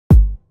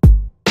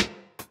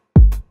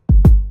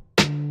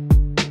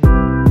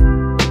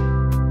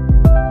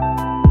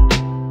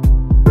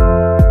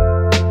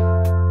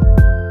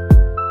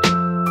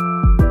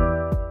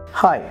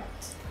Hi,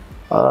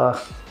 uh,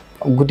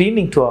 good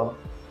evening to all.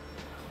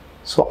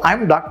 So,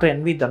 I'm Dr.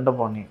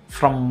 Dhandapani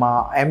from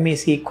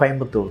MEC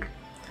Coimbatore.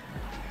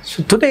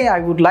 So, today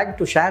I would like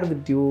to share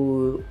with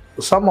you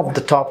some of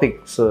the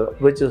topics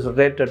which is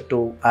related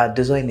to a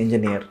design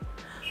engineer.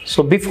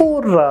 So,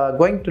 before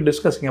going to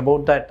discussing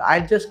about that,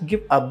 I'll just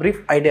give a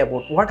brief idea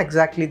about what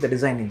exactly the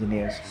design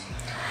engineer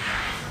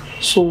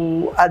is.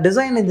 So, a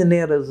design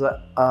engineer is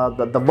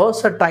the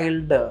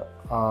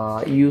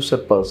versatile user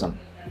person,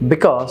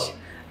 because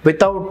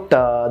without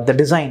the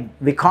design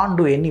we can't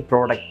do any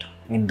product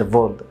in the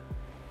world,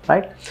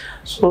 right?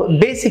 So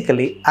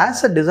basically,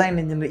 as a design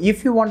engineer,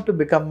 if you want to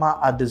become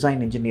a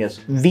design engineer,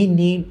 we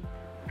need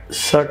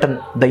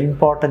the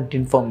important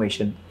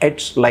information.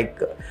 It's like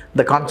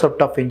the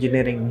concept of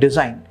engineering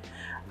design,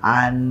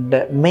 and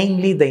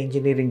mainly the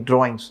engineering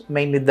drawings,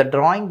 mainly the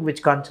drawing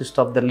which consists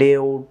of the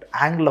layout,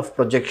 angle of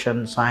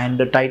projections, and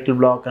the title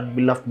block and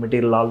bill of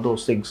material, all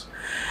those things.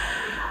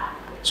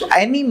 So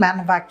any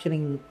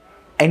manufacturing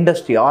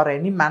industry or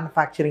any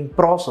manufacturing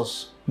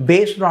process,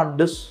 based on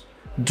this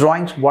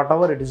drawings,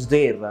 whatever it is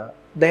there,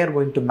 they are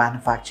going to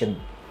manufacture.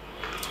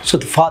 So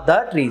for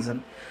that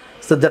reason,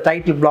 so the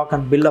title block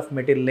and bill of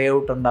material,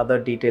 layout and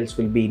other details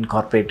will be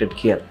incorporated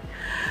here.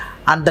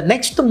 And the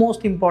next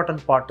most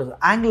important part is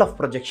angle of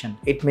projection.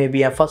 It may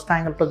be a first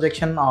angle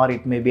projection or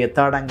it may be a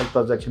third angle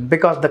projection,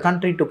 because the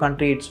country to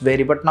country it's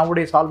vary, but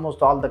nowadays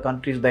almost all the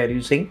countries they are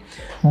using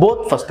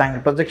both first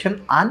angle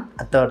projection and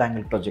a third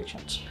angle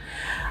projections.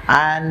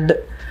 And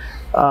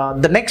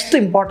the next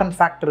important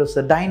factor is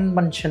the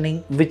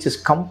dimensioning, which is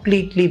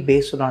completely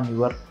based on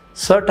your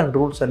certain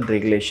rules and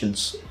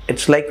regulations.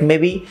 It's like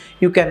maybe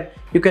you can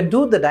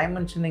do the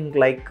dimensioning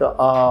like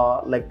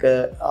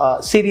a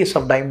series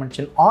of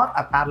dimension or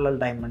a parallel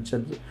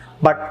dimensions,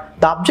 but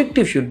the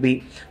objective should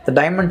be, the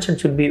dimension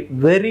should be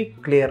very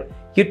clear.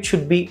 It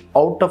should be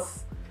out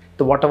of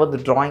the whatever the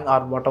drawing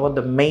or whatever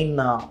the main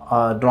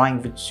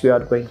drawing which you are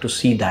going to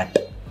see that.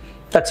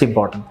 That's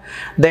important.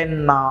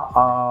 Then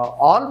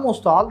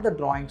almost all the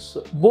drawings,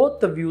 both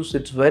the views,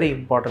 it's very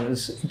important.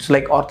 It's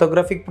like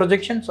orthographic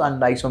projections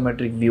and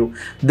isometric view.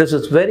 This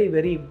is very,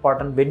 very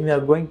important when we are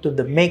going to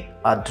make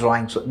our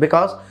drawings,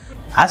 because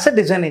as a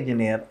design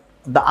engineer,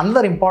 the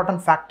another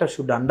important factor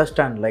should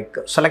understand like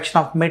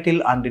selection of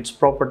material and its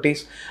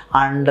properties,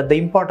 and the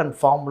important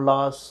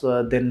formulas,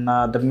 then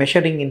the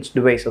measuring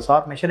devices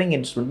or measuring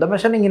instrument. The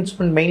measuring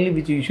instrument mainly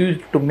which is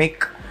used to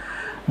make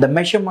the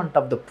measurement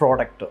of the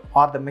product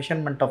or the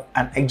measurement of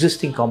an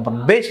existing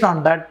component. Based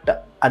on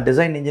that, a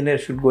design engineer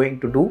should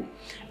going to do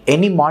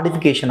any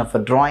modification of a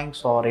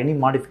drawings or any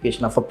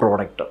modification of a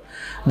product.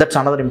 That's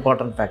another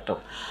important factor.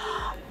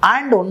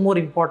 And one more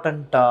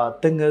important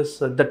thing is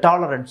the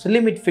tolerance,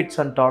 limit fits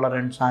and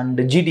tolerance, and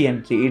the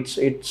GD&T.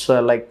 It's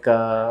like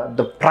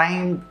the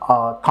prime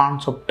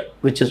concept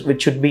which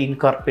should be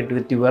incorporated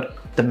with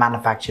the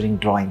manufacturing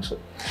drawings.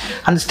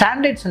 And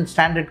standards and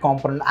standard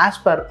component, as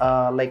per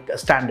like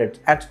standards,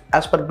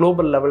 as per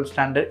global level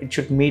standard, it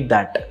should meet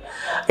that.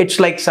 It's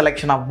like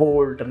selection of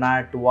bolt,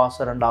 nut,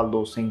 washer and all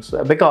those things,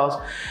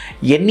 because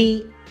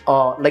any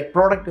like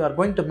product you are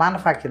going to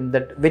manufacture,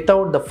 that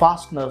without the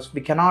fasteners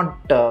we cannot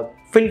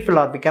fulfill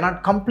or we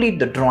cannot complete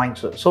the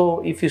drawings.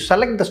 So if you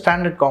select the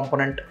standard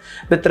component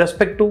with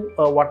respect to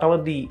whatever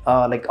the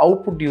like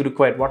output you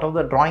require,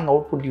 whatever the drawing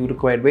output you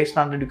require, based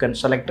on it you can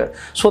select it.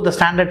 So the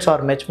standards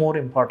are much more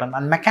important.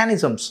 And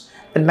mechanisms,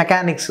 then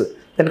mechanics,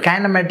 then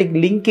kinematic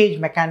linkage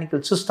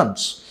mechanical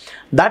systems,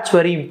 that's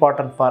very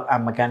important for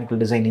mechanical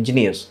design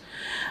engineers.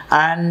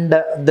 And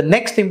the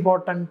next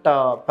important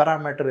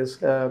parameter is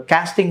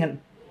casting, and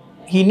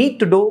he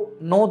need to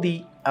know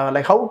the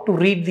like how to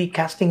read the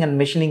casting and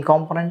machining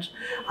components,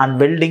 and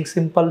welding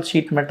simple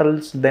sheet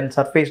metals, then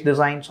surface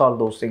designs, all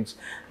those things,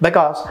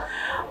 because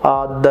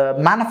the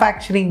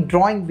manufacturing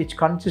drawing, which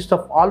consists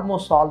of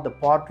almost all the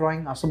part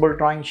drawing, assemble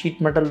drawing, sheet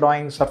metal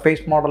drawing,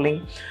 surface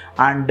modeling,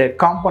 and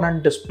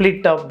component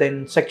split up,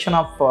 then section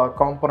of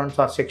components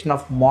or section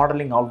of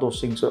modeling, all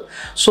those things.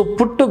 So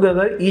put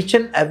together each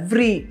and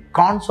every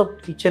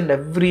concept, each and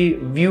every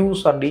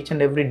views and each and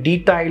every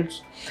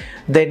details.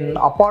 Then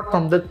apart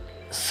from that,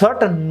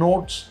 certain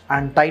notes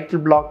and title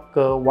block,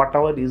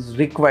 whatever is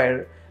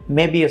required,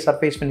 maybe a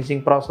surface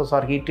finishing process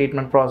or heat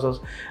treatment process,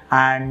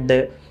 and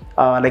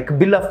like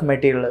bill of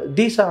material.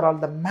 These are all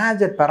the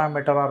major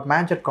parameter or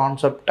major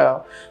concept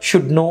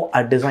should know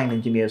a design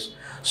engineers.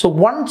 So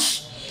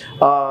once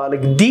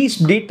like these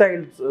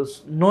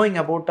details, knowing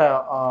about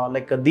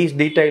these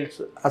details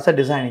as a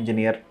design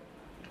engineer,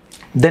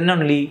 then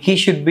only he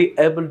should be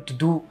able to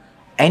do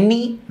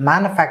any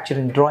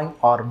manufacturing drawing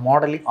or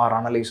modeling or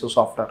analysis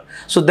software.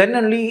 So then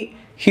only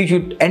he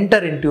should enter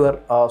into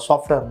your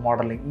software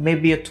modeling,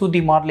 maybe a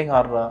 2D modeling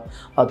or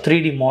a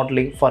 3D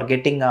modeling for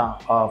getting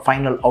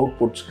final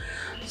outputs.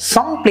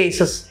 Some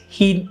places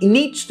he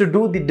needs to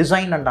do the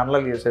design and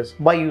analysis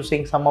by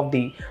using some of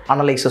the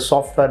analysis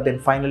software. Then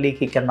finally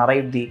he can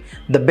arrive the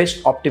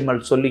best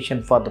optimal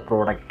solution for the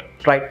product.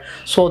 right?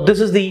 So this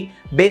is the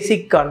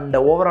basic and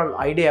overall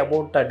idea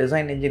about a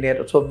design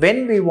engineer. So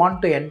when we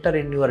want to enter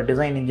in your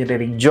design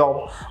engineering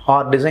job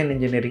or design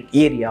engineering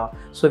area,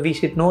 so we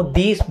should know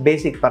these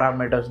basic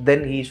parameters,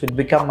 then he should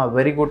become a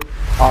very good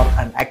or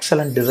an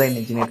excellent design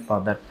engineer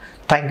for that.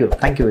 Thank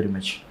you very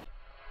much.